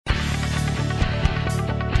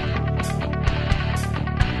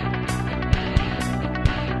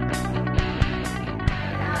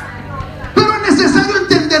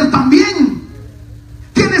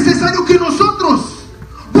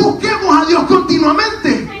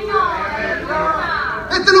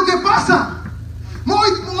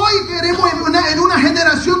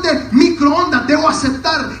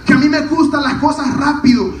aceptar que a mí me gustan las cosas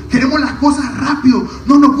rápido. Queremos las cosas rápido.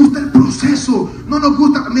 No nos gusta el proceso. No nos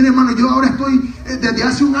gusta. Mire, hermano, yo ahora estoy, desde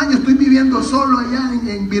hace un año estoy viviendo solo allá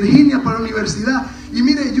en Virginia para la universidad. Y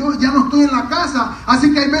mire, yo ya no estoy en la casa,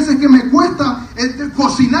 así que hay veces que me cuesta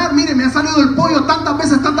cocinar. Mire, me ha salido el pollo tantas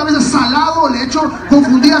veces salado, le echo,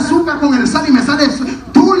 confundí azúcar con el sal y me sale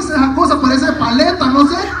dulce esa cosa, parece paleta, no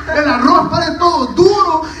sé, el arroz parece todo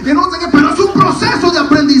duro, y no sé qué, pero es un proceso de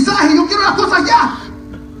aprendizaje. Yo quiero las cosas ya.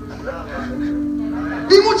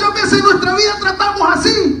 Y muchas veces en nuestra vida tratamos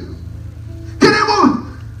así. Queremos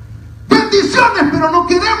bendiciones, pero no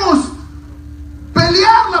queremos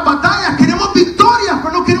pelear las batallas. Queremos victorias,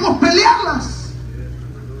 pero no queremos pelearlas.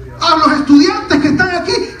 A los estudiantes que están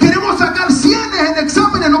aquí, queremos sacar 100 en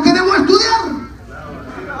exámenes, no queremos estudiar.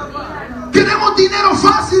 Queremos dinero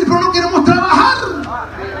fácil, pero no queremos trabajar.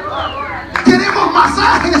 Queremos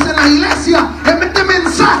masajes en la iglesia en vez de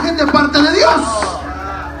mensajes de parte de Dios.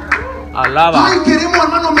 Alaba. Ay, queremos,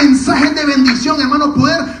 hermano, mensajes de bendición, hermano,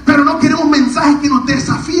 poder, pero no queremos mensajes que